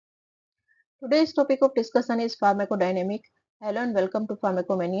Today's topic of discussion is pharmacodynamic. Hello and welcome to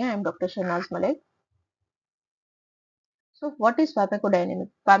Pharmacomania. I am Dr. Shanaz Malik. So, what is pharmacodynamic?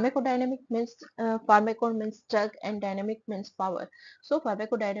 Pharmacodynamic means pharmaco means drug and dynamic means power. So,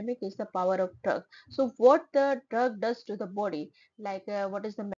 pharmacodynamic is the power of drug. So, what the drug does to the body, like what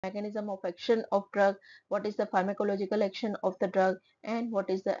is the mechanism of action of drug, what is the pharmacological action of the drug, and what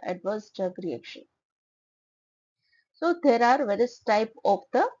is the adverse drug reaction. So, there are various type of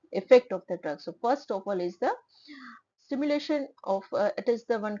the effect of the drug. So, first of all is the stimulation of it is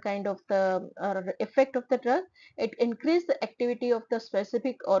the one kind of the effect of the drug. It increases the activity of the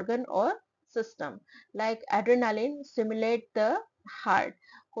specific organ or system, like adrenaline stimulate the heart,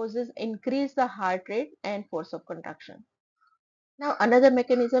 causes increase the heart rate and force of contraction. Now another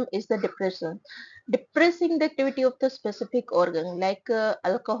mechanism is the depression, depressing the activity of the specific organ, like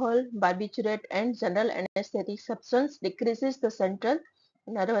alcohol, barbiturate and general anesthetic substance decreases the central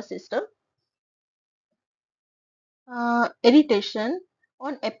nervous system. Irritation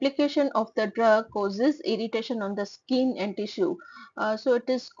on application of the drug causes irritation on the skin and tissue. So it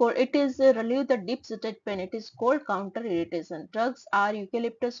is called, it is relieve the deep seated pain. It is called counter irritation. Drugs are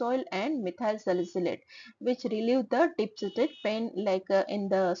eucalyptus oil and methyl salicylate, which relieve the deep seated pain, like in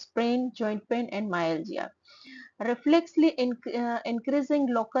the sprain, joint pain and myalgia. Reflexly increasing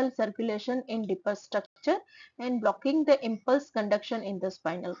local circulation in deeper structure and blocking the impulse conduction in the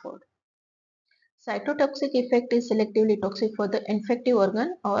spinal cord. Cytotoxic effect is selectively toxic for the infective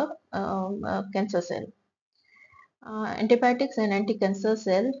organ or cancer cell. Antibiotics and anti-cancer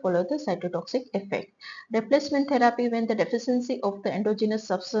cell follow the cytotoxic effect. Replacement therapy, when the deficiency of the endogenous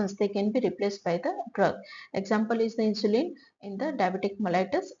substance, they can be replaced by the drug. Example is the insulin in the diabetic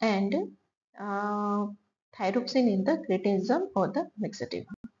mellitus and uh, thyroxine in the cretinism or the myxedema.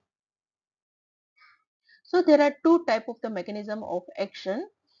 So there are two type of the mechanism of action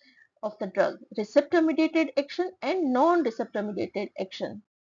of the drug: receptor mediated action and non-receptor mediated action.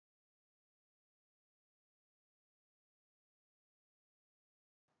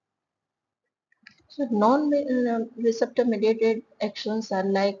 So non-receptor mediated actions are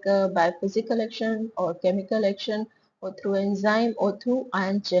like biophysical action or chemical action or through enzyme or through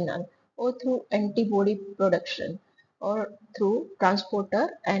ion channel or through antibody production or through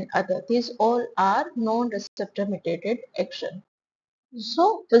transporter and other. These all are non-receptor mediated action.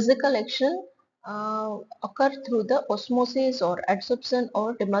 So physical action occur through the osmosis or adsorption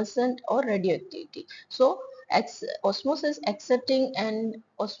or demulcent or radioactivity. So osmosis exerting an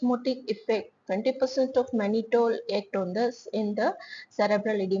osmotic effect. 20% of mannitol act on this in the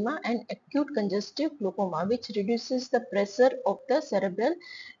cerebral edema and acute congestive glaucoma, which reduces the pressure of the cerebral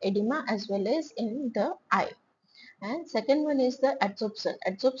edema as well as in the eye. And second one is the adsorption.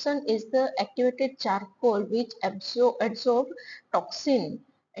 Adsorption is the activated charcoal which absorb toxin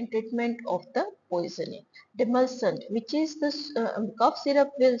in treatment of the poisoning. Demulcent, which is the cough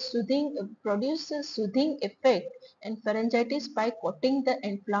syrup, will produce a soothing effect in pharyngitis by coating the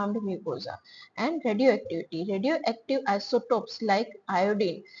inflamed mucosa. And radioactivity, radioactive isotopes like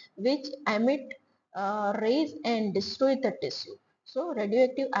iodine, which emit rays and destroy the tissue. So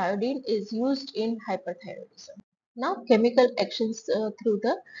radioactive iodine is used in hyperthyroidism. Now chemical actions through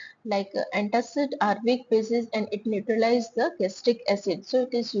the, like antacid are weak bases and it neutralizes the gastric acid, so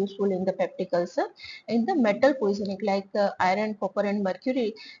it is useful in the peptic ulcer. In the metal poisoning like iron, copper and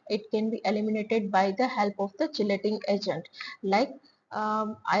mercury, it can be eliminated by the help of the chelating agent, like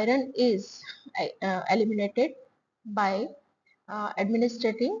iron is eliminated by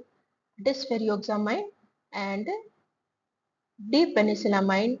administrating desferrioxamine, and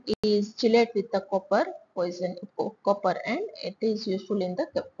D-penicillamine is chelate with the copper, and it is useful in the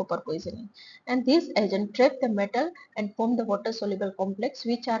copper poisoning. And these agents trap the metal and form the water soluble complex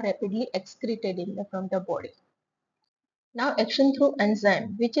which are rapidly excreted from the body. Now action through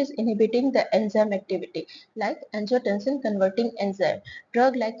enzyme, which is inhibiting the enzyme activity, like angiotensin converting enzyme.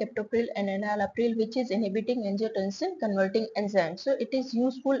 Drug like captopril and enalapril, which is inhibiting angiotensin converting enzyme. So it is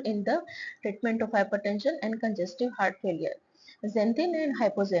useful in the treatment of hypertension and congestive heart failure. Xanthine and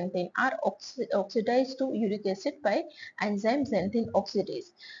hypoxanthine are oxidized to uric acid by enzyme xanthine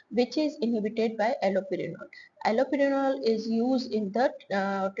oxidase, which is inhibited by allopurinol. Allopurinol is used in the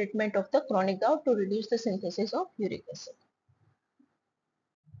treatment of the chronic gout to reduce the synthesis of uric acid.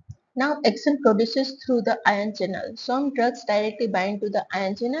 Now action produces through the ion channel. Some drugs directly bind to the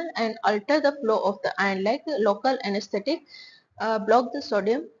ion channel and alter the flow of the ion, like local anesthetic block the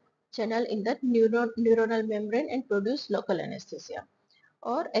sodium channel in the neuronal membrane and produce local anesthesia.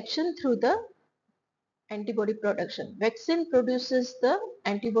 Or action through the antibody production. Vaccine produces the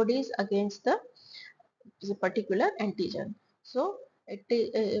antibodies against the particular antigen. So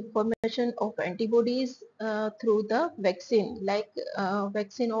formation of antibodies through the vaccine, like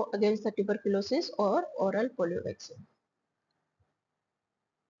vaccine against the tuberculosis or oral polio vaccine.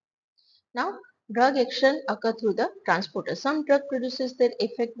 Now, drug action occur through the transporter. Some drug produces their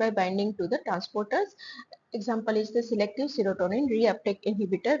effect by binding to the transporters. Example is the selective serotonin reuptake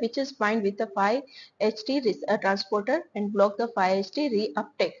inhibitor, which is bind with the 5-HT transporter and block the 5-HT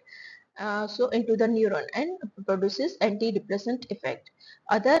reuptake. Into the neuron and produces antidepressant effect.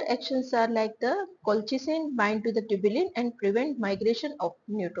 Other actions are like the colchicine bind to the tubulin and prevent migration of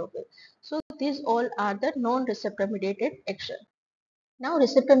neutrophil. So these all are the non-receptor mediated action. Now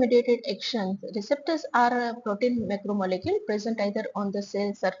receptor mediated actions. Receptors are a protein macromolecule present either on the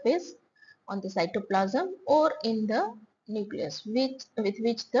cell surface, on the cytoplasm or in the nucleus with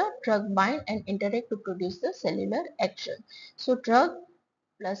which the drug bind and interact to produce the cellular action. So drug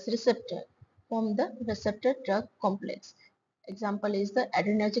plus receptor form the receptor drug complex. Example is the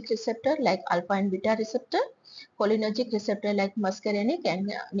adrenergic receptor like alpha and beta receptor, cholinergic receptor like muscarinic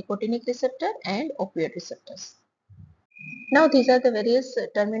and nicotinic receptor, and opioid receptors. Now these are the various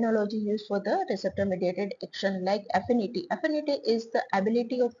terminology used for the receptor mediated action, like affinity. Affinity is the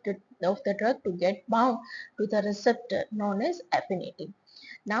ability of the drug to get bound to the receptor, known as affinity.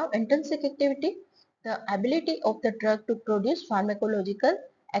 Now intrinsic activity, the ability of the drug to produce pharmacological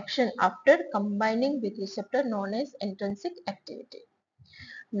action after combining with receptor, known as intrinsic activity.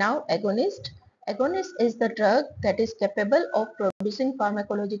 Now agonist. Agonist is the drug that is capable of producing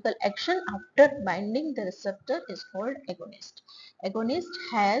pharmacological action after binding the receptor is called agonist. Agonist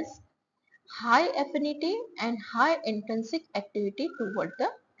has high affinity and high intrinsic activity toward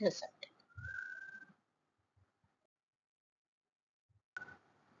the receptor.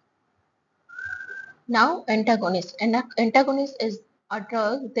 Now antagonist. Antagonist is a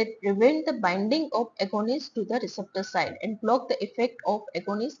drug that prevent the binding of agonist to the receptor side and block the effect of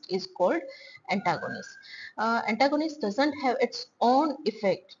agonist is called antagonist. Antagonist doesn't have its own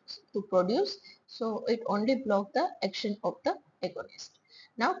effect to produce, so it only block the action of the agonist.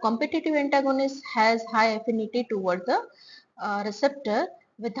 Now competitive antagonist has high affinity toward the receptor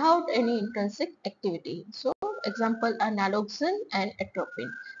without any intrinsic activity. So example are naloxone and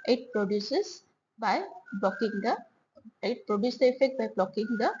atropine. It produces by blocking the produce the effect by blocking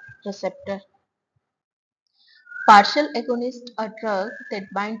the receptor. Partial agonist are drug that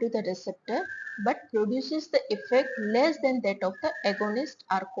bind to the receptor but produces the effect less than that of the agonist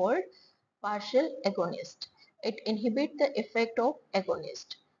are called partial agonist. It inhibits the effect of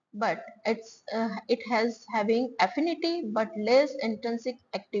agonist, but it has having affinity but less intrinsic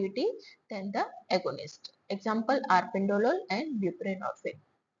activity than the agonist. Example are pindolol and buprenorphine.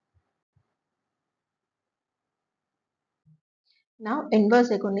 Now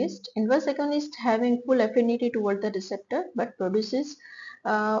inverse agonist. Inverse agonist having full affinity toward the receptor but produces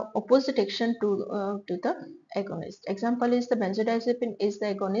opposite action to the agonist. Example is the benzodiazepine is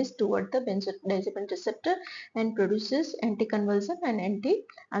the agonist toward the benzodiazepine receptor and produces anticonvulsant and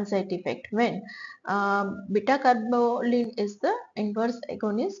anti-anxiety effect. When beta carbolin is the inverse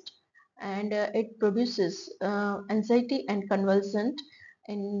agonist and it produces anxiety and convulsant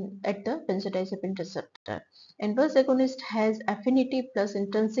at the benzodiazepine receptor. Inverse agonist has affinity plus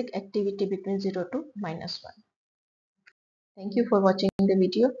intrinsic activity between 0 to -1. Thank you for watching the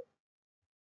video.